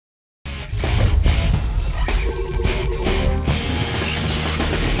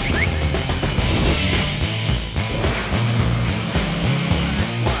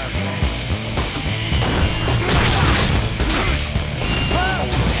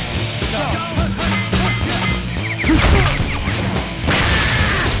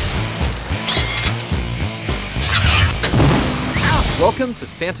Welcome to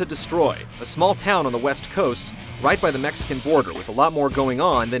Santa Destroy, a small town on the west coast, right by the Mexican border with a lot more going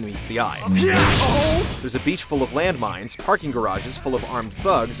on than meets the eye. There's a beach full of landmines, parking garages full of armed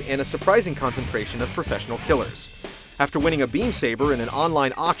thugs, and a surprising concentration of professional killers. After winning a beam saber in an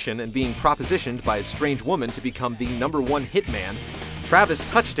online auction and being propositioned by a strange woman to become the #1 hitman, Travis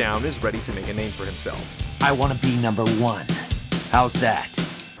Touchdown is ready to make a name for himself. I want to be #1. How's that?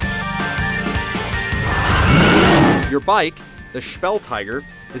 Your bike, the Spell Tiger,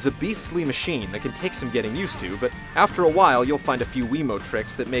 is a beastly machine that can take some getting used to, but after a while you'll find a few Wiimote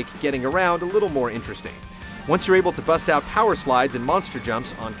tricks that make getting around a little more interesting. Once you're able to bust out power slides and monster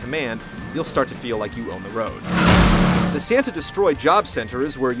jumps on command, you'll start to feel like you own the road. The Santa Destroy Job Center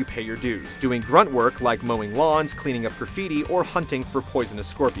is where you pay your dues, doing grunt work like mowing lawns, cleaning up graffiti, or hunting for poisonous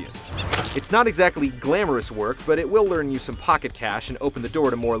scorpions. It's not exactly glamorous work, but it will earn you some pocket cash and open the door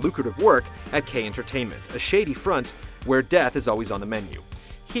to more lucrative work at K Entertainment, a shady front where death is always on the menu.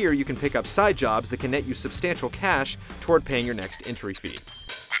 Here you can pick up side jobs that can net you substantial cash toward paying your next entry fee.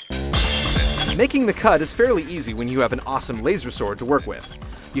 Making the cut is fairly easy when you have an awesome laser sword to work with.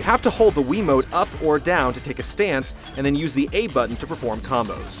 You have to hold the Wiimote up or down to take a stance, and then use the A button to perform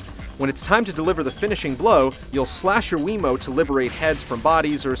combos. When it's time to deliver the finishing blow, you'll slash your Wiimote to liberate heads from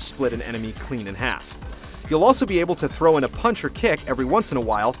bodies or split an enemy clean in half. You'll also be able to throw in a punch or kick every once in a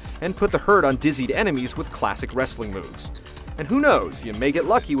while and put the hurt on dizzied enemies with classic wrestling moves. And who knows, you may get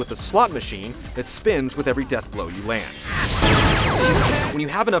lucky with a slot machine that spins with every death blow you land. When you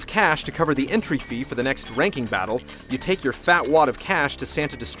have enough cash to cover the entry fee for the next ranking battle, you take your fat wad of cash to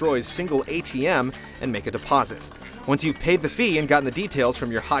Santa Destroy's single ATM and make a deposit. Once you've paid the fee and gotten the details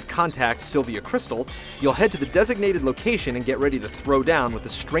from your hot contact, Sylvia Crystal, you'll head to the designated location and get ready to throw down with the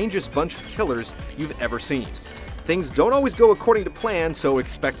strangest bunch of killers you've ever seen. Things don't always go according to plan, so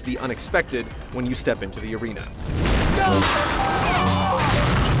expect the unexpected when you step into the arena.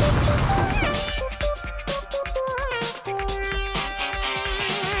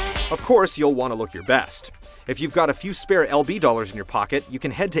 Of course, you'll want to look your best. If you've got a few spare LB dollars in your pocket, you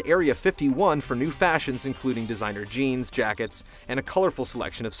can head to Area 51 for new fashions including designer jeans, jackets, and a colorful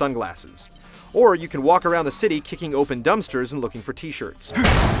selection of sunglasses. Or you can walk around the city kicking open dumpsters and looking for t-shirts.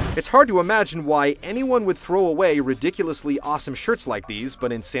 It's hard to imagine why anyone would throw away ridiculously awesome shirts like these,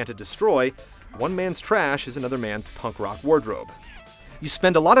 but in Santa Destroy, one man's trash is another man's punk rock wardrobe. You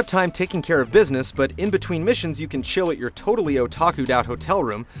spend a lot of time taking care of business, but in between missions you can chill at your totally otaku'd out hotel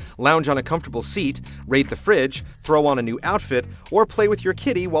room, lounge on a comfortable seat, raid the fridge, throw on a new outfit, or play with your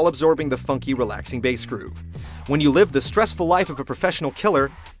kitty while absorbing the funky, relaxing bass groove. When you live the stressful life of a professional killer,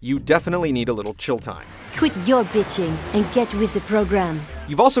 you definitely need a little chill time. Quit your bitching and get with the program.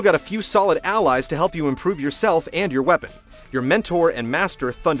 You've also got a few solid allies to help you improve yourself and your weapon. Your mentor and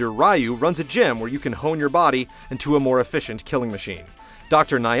master, Thunder Ryu, runs a gym where you can hone your body into a more efficient killing machine.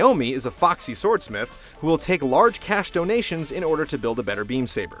 Dr. Naomi is a foxy swordsmith who will take large cash donations in order to build a better beam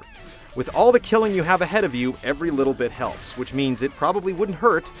saber. With all the killing you have ahead of you, every little bit helps, which means it probably wouldn't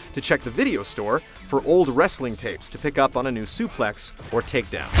hurt to check the video store for old wrestling tapes to pick up on a new suplex or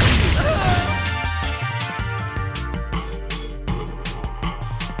takedown.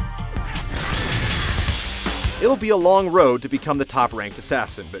 It'll be a long road to become the top-ranked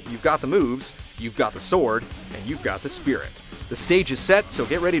assassin, but you've got the moves, you've got the sword, and you've got the spirit. The stage is set, so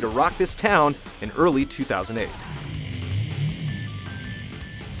get ready to rock this town in early 2008.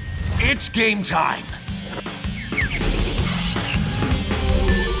 It's game time!